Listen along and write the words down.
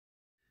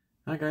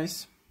Hi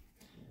guys,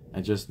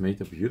 I just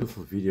made a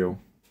beautiful video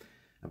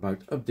about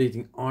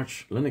updating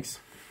Arch Linux.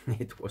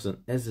 It was an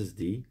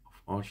SSD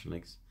of Arch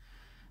Linux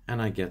and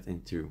I get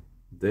into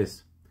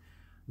this.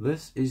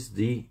 This is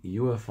the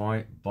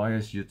UEFI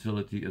BIOS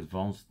Utility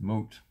Advanced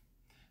Mode.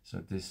 So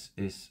this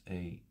is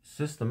a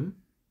system,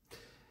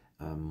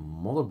 a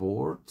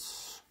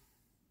motherboard.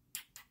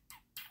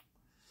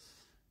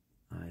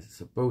 I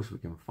suppose we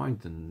can find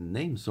the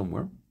name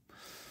somewhere.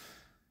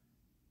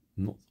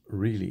 Not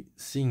really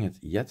seeing it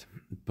yet,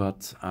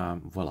 but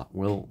voila,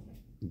 we'll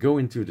go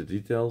into the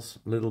details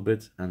a little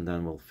bit and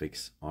then we'll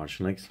fix Arch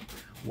Linux.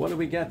 What do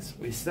we get?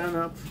 We stand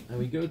up and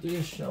we go to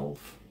your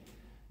shelf.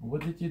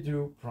 What did you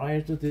do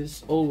prior to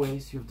this?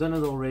 Always, you've done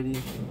it already.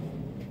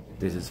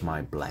 This is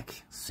my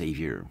black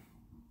savior.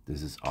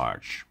 This is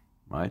Arch,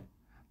 right?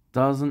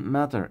 Doesn't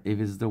matter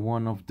if it's the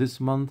one of this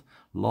month,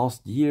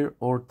 last year,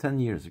 or 10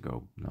 years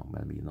ago. No,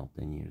 maybe not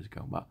 10 years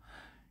ago, but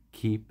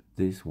keep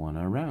this one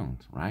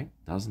around, right?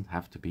 Doesn't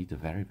have to be the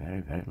very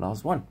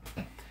last one.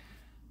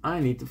 I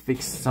need to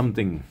fix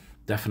something,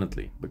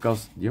 definitely,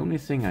 because the only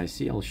thing I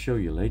see, I'll show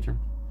you later,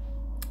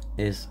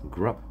 is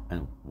grub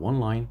and one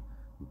line,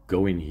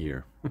 go in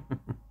here.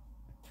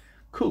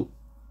 Cool.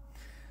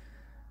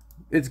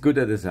 It's good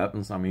that this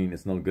happens. I mean,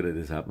 it's not good that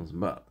this happens,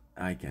 but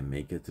I can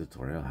make a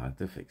tutorial how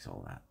to fix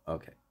all that.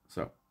 Okay,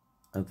 so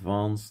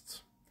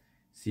advanced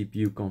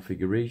CPU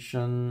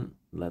configuration.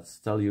 Let's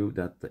tell you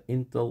that the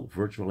Intel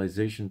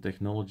virtualization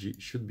technology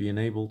should be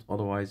enabled,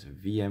 otherwise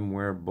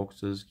VMware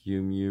boxes,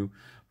 QEMU,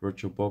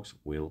 VirtualBox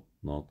will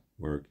not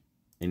work.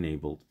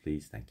 Enabled,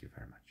 please, thank you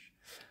very much.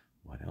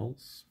 What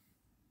else?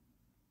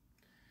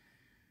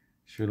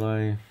 Should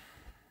I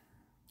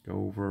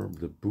go over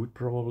the boot?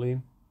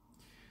 Probably.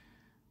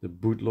 The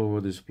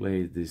bootloader display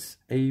is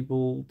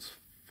disabled,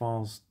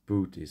 fast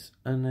boot is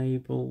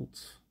enabled.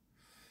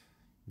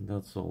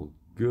 That's all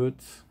good.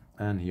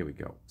 And here we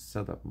go,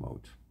 setup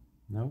mode.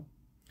 No?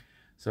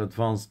 So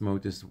advanced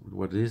mode is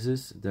what this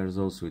is. There's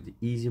also the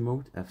easy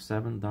mode,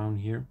 F7 down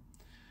here.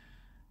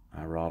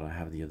 I rather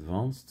have the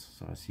advanced,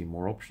 so I see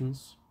more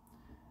options.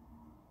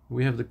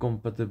 We have the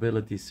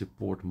compatibility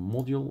support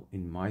module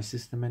in my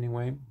system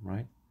anyway,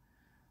 right?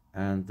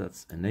 And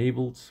that's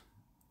enabled.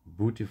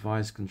 Boot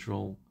device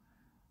control,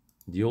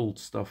 the old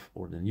stuff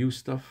or the new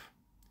stuff.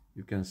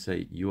 You can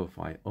say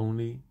UEFI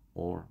only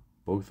or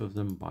both of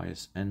them,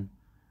 BIOS and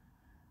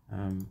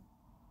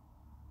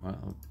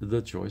well,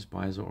 the choice,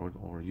 BIOS or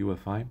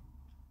UEFI.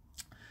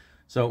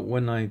 So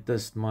when I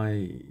test my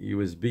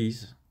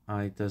USBs,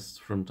 I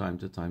test from time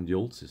to time the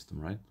old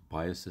system, right? The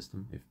BIOS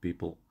system. If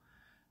people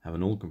have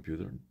an old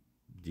computer,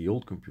 the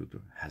old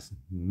computer has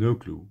no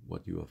clue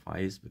what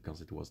UEFI is because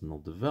it was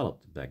not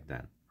developed back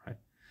then, right?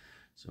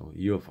 So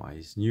UEFI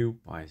is new,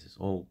 BIOS is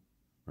old,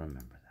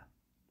 remember that.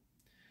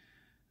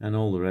 And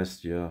all the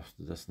rest, yeah,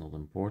 that's not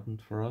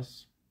important for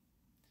us.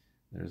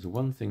 There's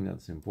one thing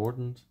that's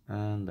important,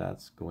 and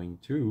that's going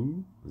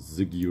to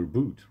secure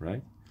boot,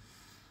 right?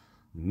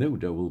 No,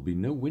 there will be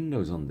no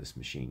Windows on this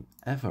machine,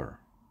 ever.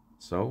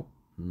 So,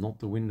 not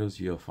the Windows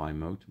UEFI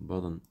mode,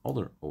 but an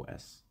other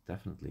OS,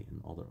 definitely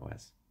an other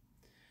OS.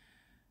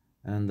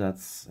 And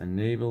that's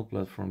enable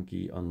platform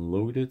key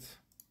unloaded.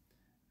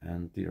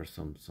 And there are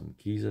some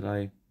keys that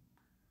I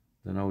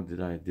don't know,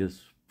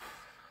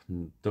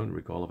 don't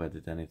recall if I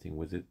did anything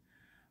with it,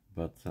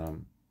 but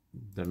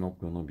they're not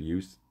gonna be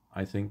used,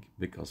 I think,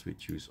 because we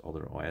choose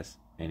other OS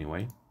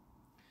anyway.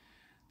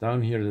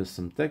 Down here there's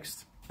some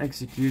text.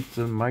 Execute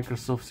the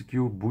Microsoft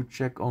Secure Boot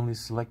Check. Only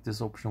select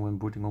this option when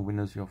booting on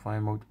Windows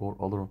UEFI mode or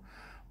other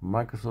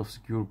Microsoft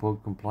Secure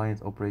Boot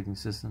compliant operating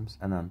systems.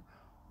 And then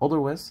other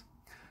OS.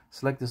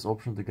 Select this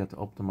option to get the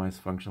optimized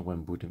function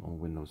when booting on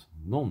Windows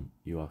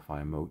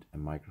non-UEFI mode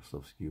and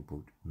Microsoft Secure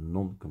Boot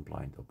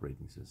non-compliant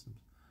operating systems.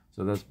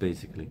 So that's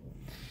basically.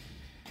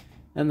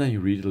 And then you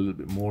read a little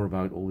bit more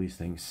about all these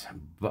things,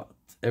 but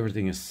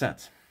everything is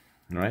set,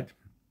 right?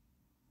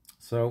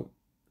 So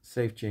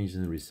save changes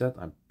and reset.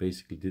 I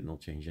basically did not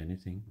change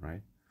anything,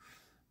 right?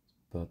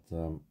 But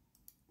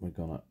we're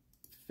gonna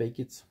fake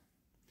it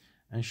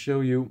and show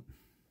you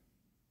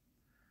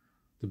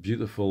the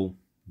beautiful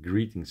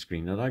greeting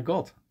screen that I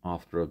got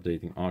after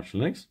updating Arch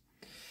Linux.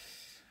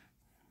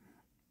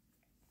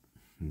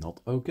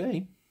 Not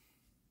okay.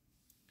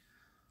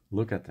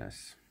 Look at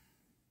this.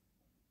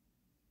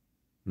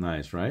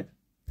 Nice, right?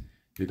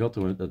 You got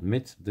to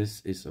admit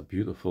this is a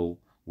beautiful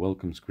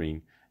welcome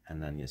screen,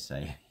 and then you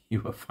say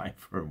UEFI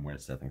firmware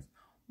settings.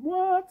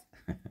 What?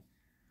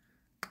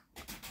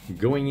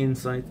 Going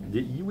inside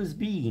the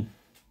USB.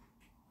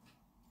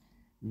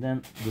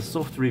 Then the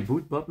soft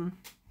reboot button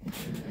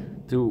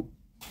to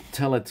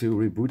tell it to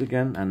reboot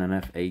again, and then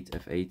F8,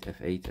 F8,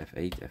 F8,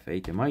 F8,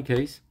 F8 in my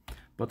case.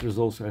 But there's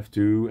also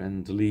F2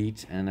 and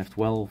delete and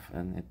F12,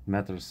 and it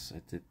matters,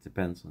 it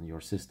depends on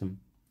your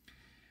system.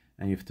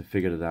 And you have to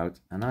figure it out,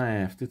 and I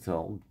have to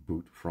tell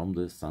boot from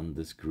the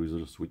SanDisk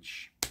Cruiser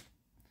switch.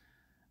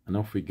 And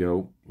off we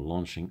go,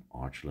 launching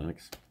Arch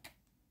Linux.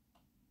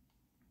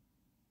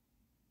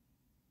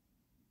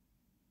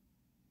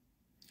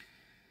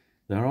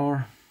 There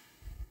are,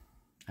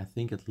 I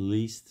think, at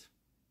least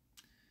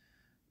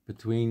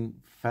between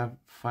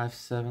 5,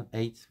 7,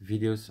 8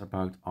 videos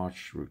about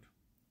arch-chroot.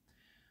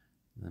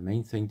 The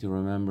main thing to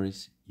remember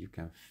is you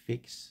can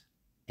fix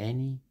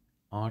any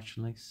Arch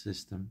Linux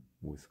system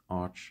with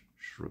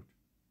arch-chroot.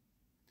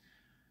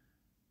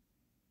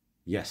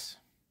 Yes,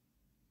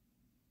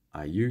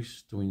 I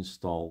used to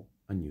install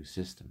a new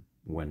system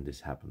when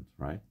this happened,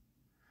 right?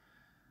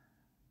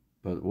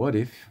 But what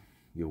if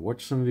you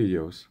watch some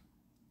videos,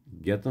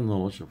 get the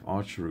knowledge of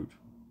arch-chroot,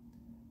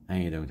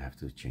 and you don't have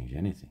to change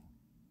anything?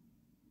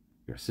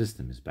 Your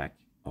system is back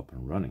up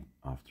and running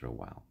after a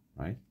while,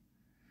 right?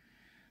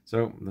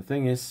 So the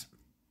thing is,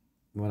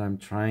 what I'm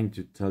trying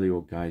to tell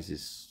you guys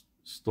is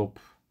stop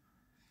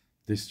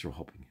distro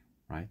hopping,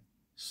 right?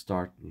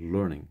 Start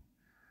learning.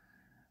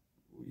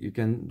 You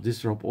can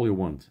distro hop all you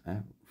want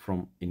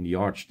from in the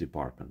Arch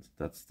department.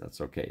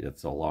 That's okay.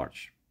 That's all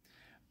Arch.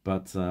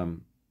 But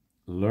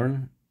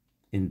learn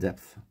in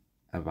depth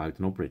about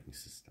an operating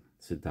system.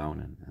 Sit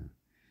down and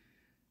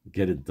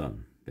get it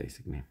done,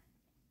 basically.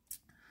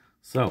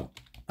 So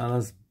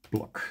alias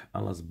block.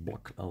 Let's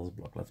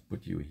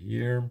put you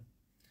here.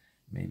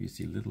 Maybe you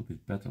see a little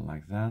bit better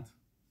like that.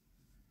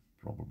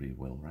 Probably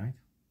will, right?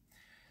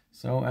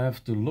 So I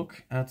have to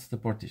look at the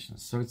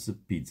partitions. So it's a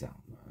pizza,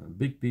 a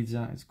big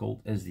pizza. It's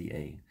called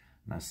SDA,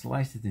 and I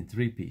sliced it in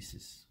 3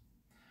 pieces.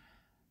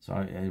 So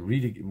I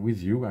read it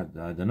with you. I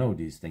don't know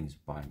these things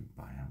by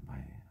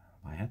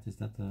head. Is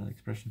that the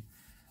expression?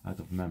 Out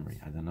of memory.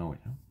 I don't know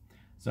it. Huh?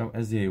 So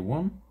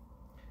SDA1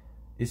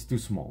 is too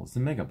small. It's a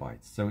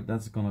megabyte. So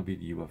that's gonna be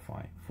the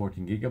UEFI.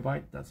 14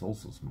 gigabyte. That's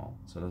also small.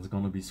 So that's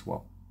gonna be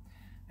swap.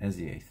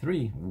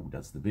 SDA3, ooh,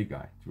 that's the big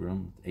guy,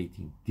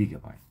 218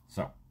 gigabyte.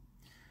 So,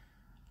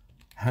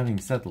 having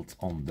settled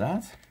on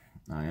that,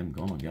 I am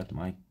gonna get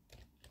my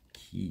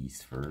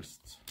keys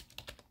first.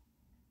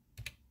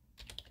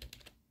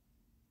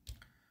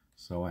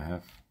 So I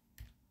have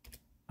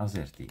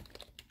AZERTY,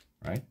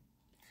 right?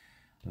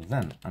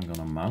 Then I'm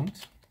gonna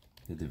mount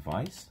the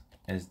device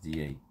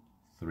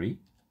SDA3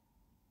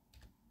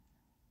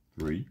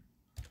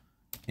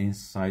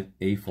 inside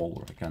a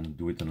folder. I can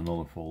do it in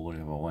another folder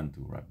if I want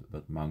to, right?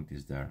 But mount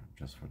is there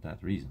just for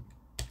that reason.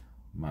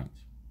 Mount.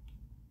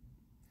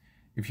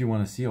 If you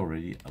want to see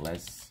already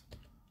ls,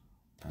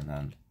 and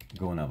then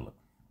go and have a look.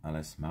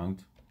 Ls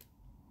mount.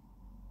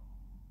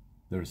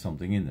 There is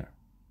something in there.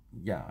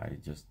 Yeah, I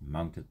just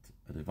mounted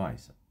a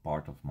device. A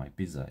part of my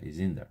pizza is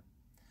in there.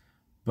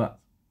 But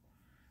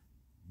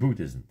boot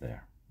isn't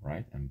there,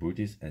 right? And boot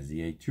is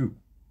SDA2.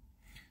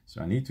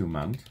 So I need to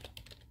mount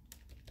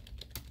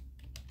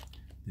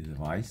the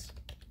device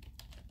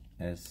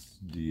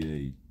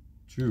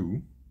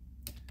SDA2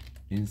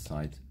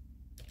 inside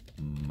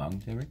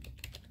mount Eric,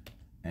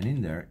 and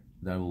in there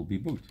will be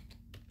boot,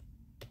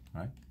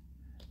 right?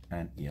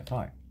 And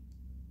EFI.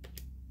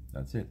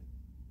 That's it.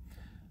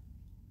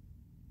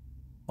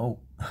 Oh,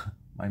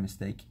 my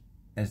mistake.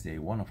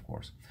 SDA1, of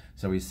course.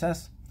 So it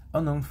says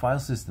unknown file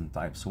system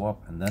type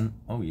swap, and then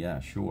oh yeah,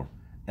 sure,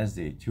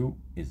 SDA2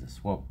 is a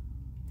swap.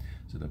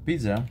 So the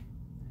pizza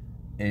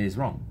is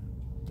wrong.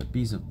 The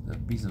piece of the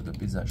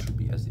pizza should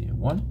be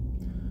SDA1,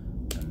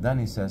 and then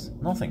he says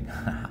nothing.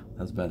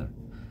 That's better,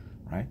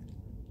 right?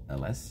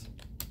 ls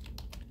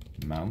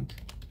mount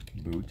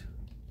boot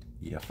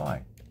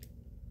EFI.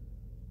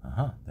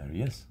 There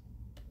he is.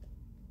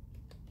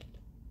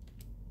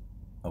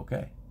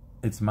 Okay,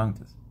 it's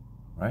mounted,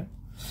 right?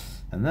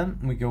 And then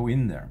we go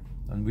in there,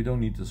 and we don't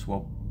need to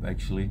swap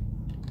actually.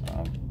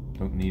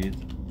 Don't need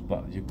it,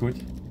 but you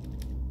could.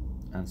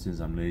 And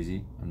since I'm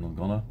lazy, I'm not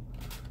gonna.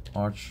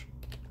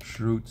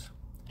 Arch-chroot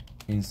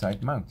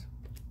inside mount,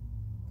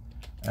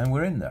 and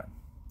we're in there.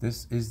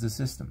 This is the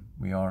system.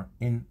 We are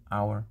in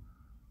our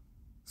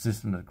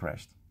system that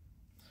crashed.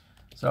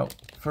 So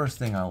first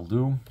thing I'll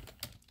do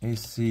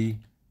is see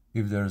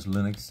if there's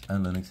Linux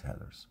and Linux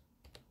headers,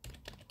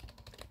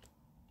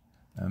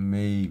 and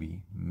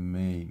maybe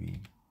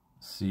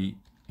see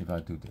if I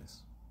do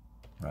this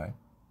right.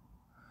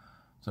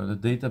 So the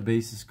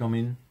databases come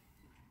in.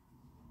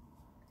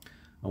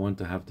 I want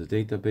to have the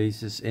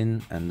databases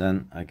in, and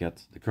then I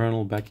get the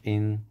kernel back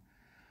in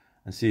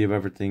and see if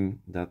everything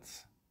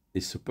that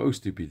is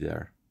supposed to be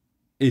there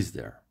is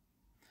there.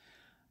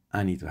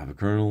 I need to have a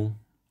kernel.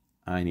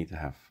 I need to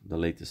have the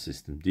latest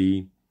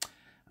systemd.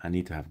 I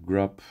need to have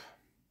grub,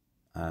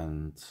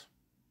 and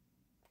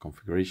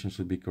configuration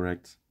should be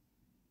correct.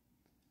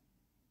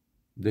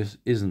 This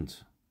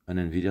isn't an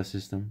NVIDIA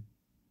system,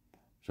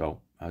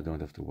 so I don't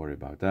have to worry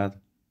about that.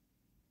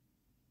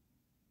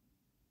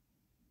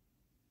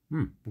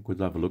 We could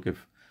have a look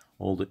if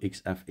all the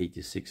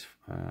XF86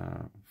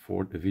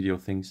 for the video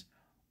things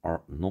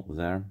are not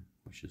there,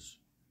 which is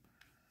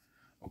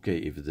okay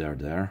if they're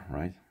there,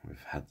 right?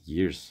 We've had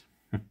years,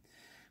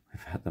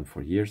 we've had them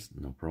for years,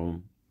 no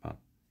problem, but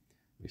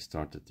we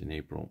started in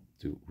April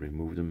to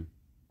remove them.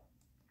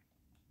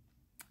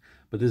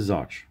 But this is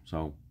Arch,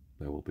 so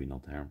they will be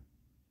not there.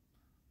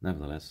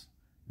 Nevertheless,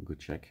 a good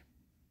check.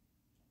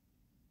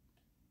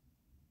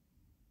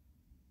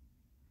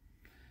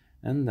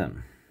 And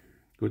then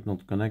could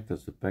not connect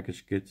as the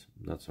package kit.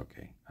 That's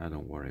okay. I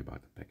don't worry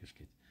about the package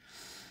kit.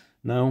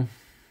 Now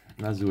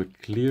let's do it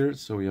clear,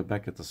 so we are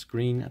back at the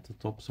screen at the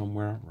top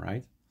somewhere,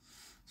 right?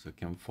 So you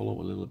can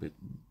follow a little bit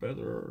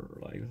better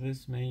like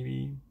this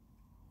maybe.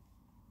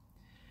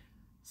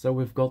 So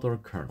we've got our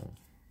kernel.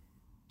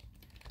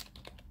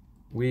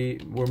 We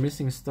were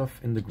missing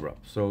stuff in the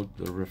grub, so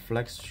the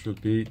reflex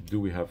should be, do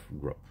we have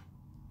grub?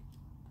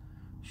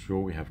 Sure,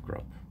 we have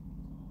grub.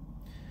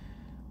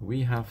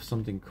 We have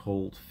something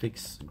called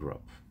fix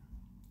grub.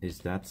 Is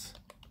that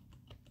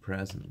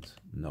present?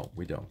 No,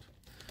 we don't.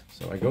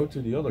 So I go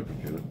to the other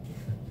computer,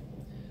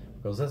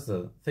 because that's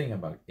the thing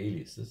about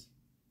aliases.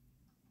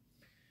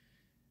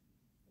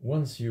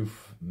 Once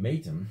you've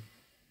made them,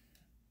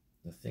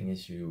 the thing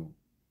is you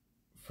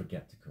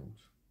forget the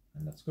code,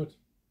 and that's good,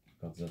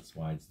 because that's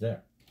why it's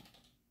there.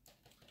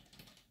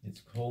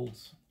 It's called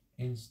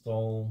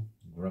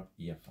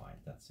install-grub-efi,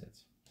 that's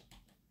it.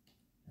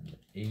 And the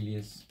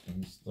alias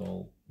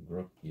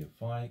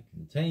install-grub-efi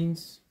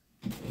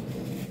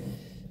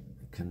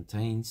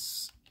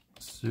contains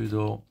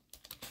sudo,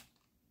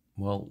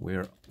 well,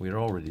 we're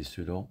already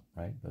sudo,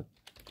 right? But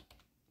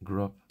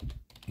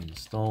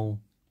grub-install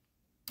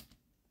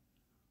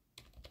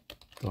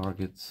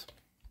target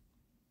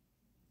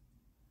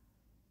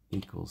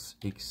equals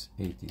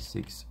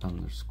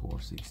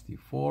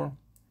x86_64.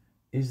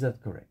 Is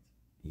that correct?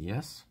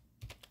 Yes.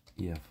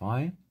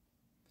 EFI.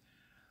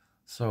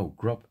 So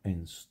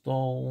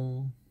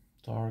grub-install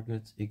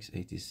target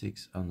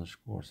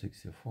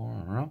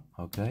x86_64.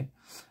 Okay.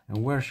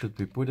 And where should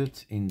we put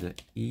it? In the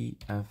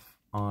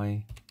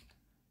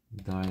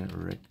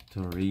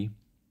efi-directory.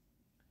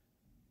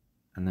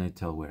 And I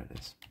tell where it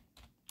is.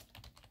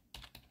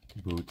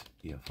 Boot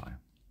EFI.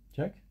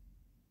 Check.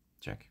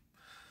 Check.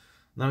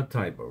 Now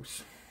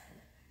typos.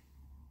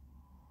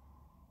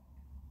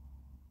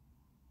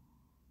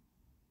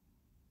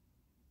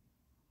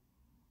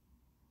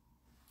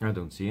 I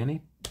don't see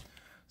any.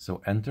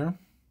 So enter.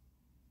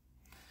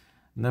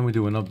 And then we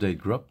do an update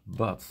grub,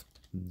 but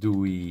do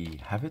we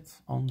have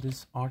it on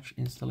this Arch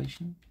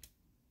installation?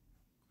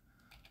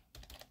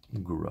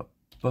 Grub.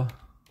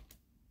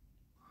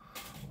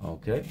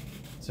 Okay.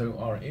 So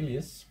our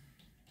alias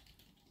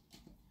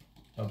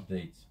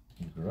update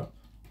grub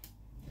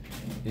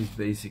is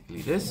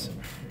basically this: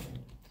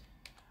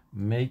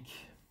 make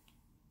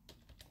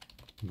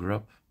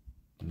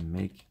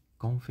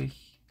grub-mkconfig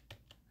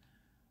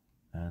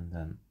and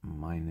then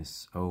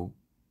 -o,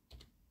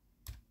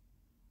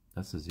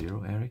 that's a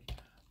 0, Eric,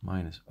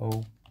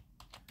 -o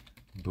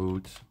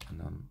boot, and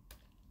then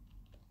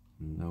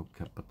no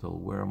capital.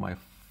 Where are my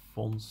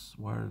fonts?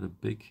 Where are the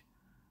big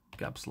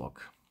caps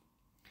lock?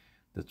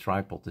 The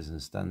tripod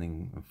isn't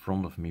standing in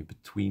front of me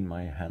between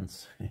my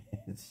hands.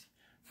 It's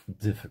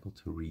difficult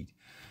to read.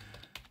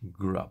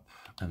 Grub,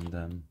 and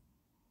then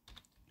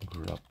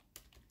grub.cfg,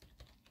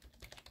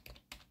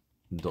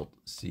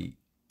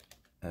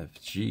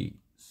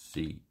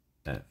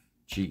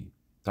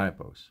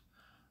 typos.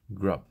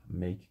 Grub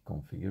make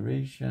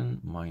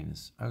configuration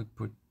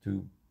 -output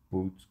to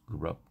boot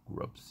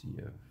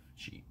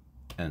grub-cfg.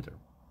 Enter.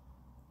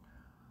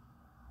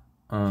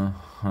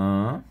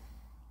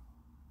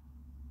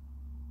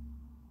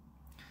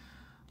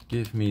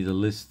 Give me the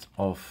list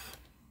of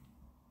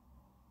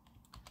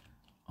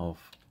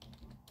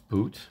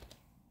boot,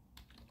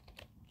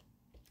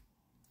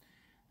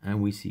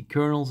 and we see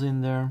kernels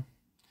in there.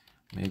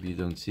 Maybe you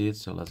don't see it,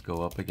 so let's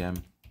go up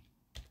again.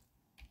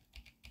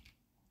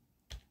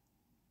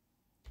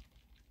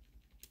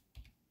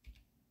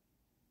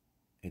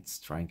 It's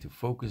trying to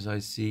focus, I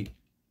see.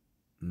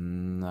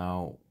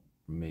 Now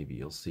maybe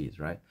you'll see it,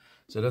 right?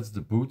 So that's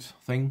the boot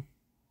thing.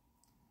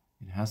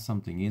 It has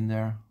something in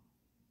there.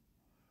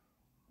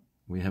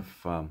 We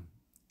have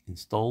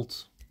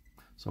installed.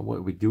 So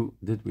what we do,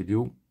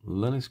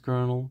 Linux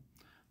kernel,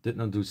 did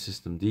not do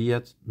systemd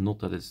yet, not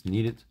that it's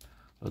needed,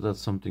 but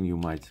that's something you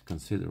might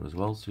consider as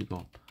well. So you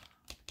go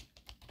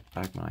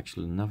back, I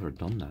actually never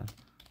done that,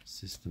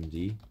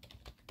 systemd,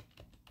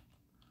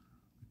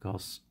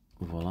 because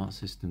voila,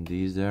 systemd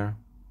is there.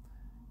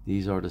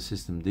 These are the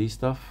systemd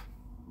stuff.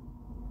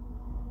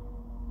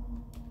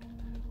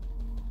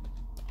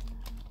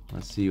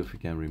 Let's see if we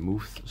can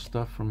remove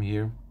stuff from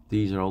here.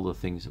 These are all the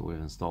things that we've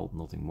installed,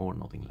 nothing more,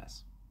 nothing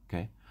less.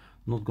 Okay.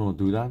 Not gonna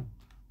do that.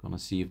 Gonna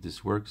see if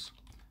this works.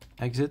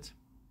 Exit.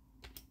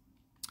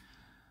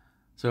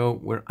 So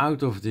we're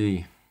out of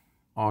the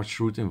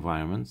arch-chroot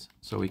environment,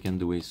 so we can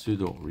do a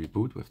sudo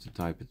reboot. We have to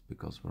type it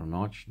because we're on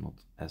Arch,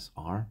 not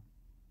SR.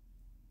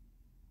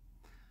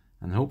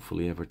 And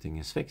hopefully everything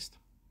is fixed.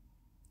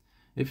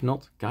 If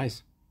not,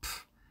 guys,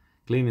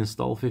 clean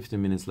install, 15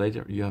 minutes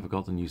later, you have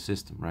got a new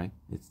system, right?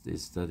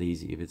 It's that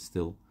easy. If it's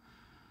still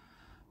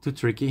too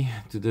tricky,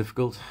 too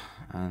difficult,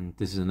 and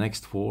this is an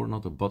X4,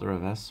 not a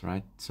ButterFS,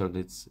 right? So it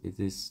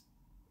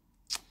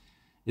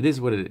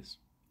is what it is,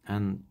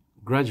 and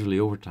gradually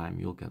over time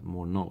you'll get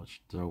more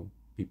knowledge. So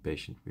be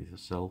patient with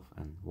yourself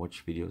and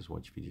watch videos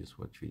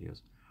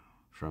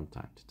from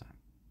time to time.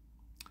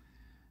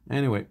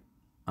 Anyway,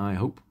 I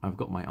hope I've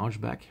got my Arch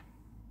back.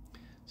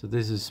 So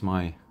this is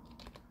my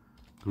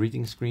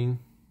greeting screen,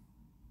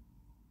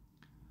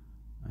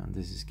 and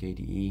this is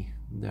KDE.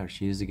 There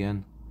she is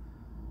again,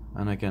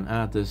 and I can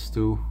add this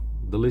to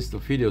the list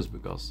of videos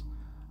because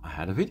I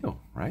had a video,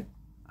 right?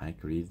 I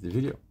created the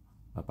video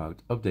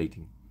about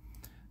updating.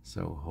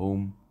 So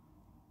home,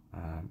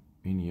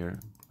 in here,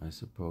 I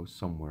suppose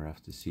somewhere I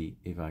have to see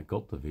if I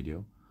got the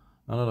video,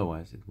 and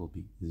otherwise it will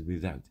be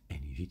without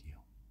any video.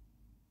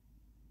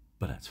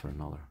 But that's for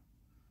another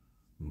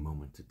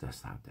moment to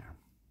test out there.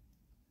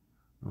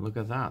 And look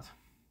at that.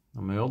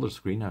 On my other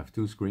screen I have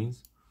two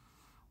screens.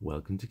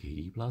 Welcome to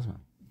KDE Plasma.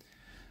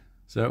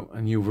 So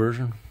a new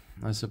version,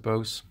 I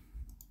suppose.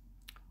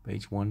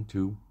 Page 1,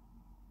 2.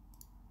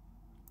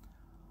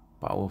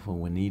 Powerful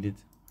when needed.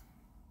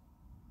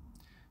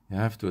 You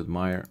have to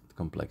admire the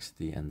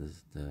complexity and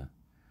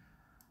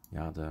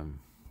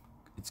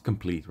it's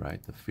complete,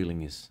 right? The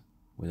feeling is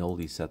with all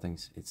these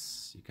settings,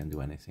 you can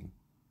do anything.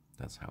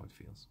 That's how it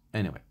feels.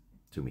 Anyway,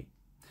 to me.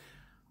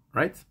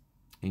 Right?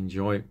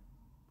 Enjoy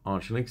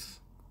Arch Linux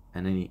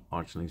and any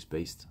Arch Linux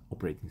based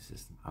operating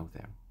system out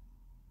there.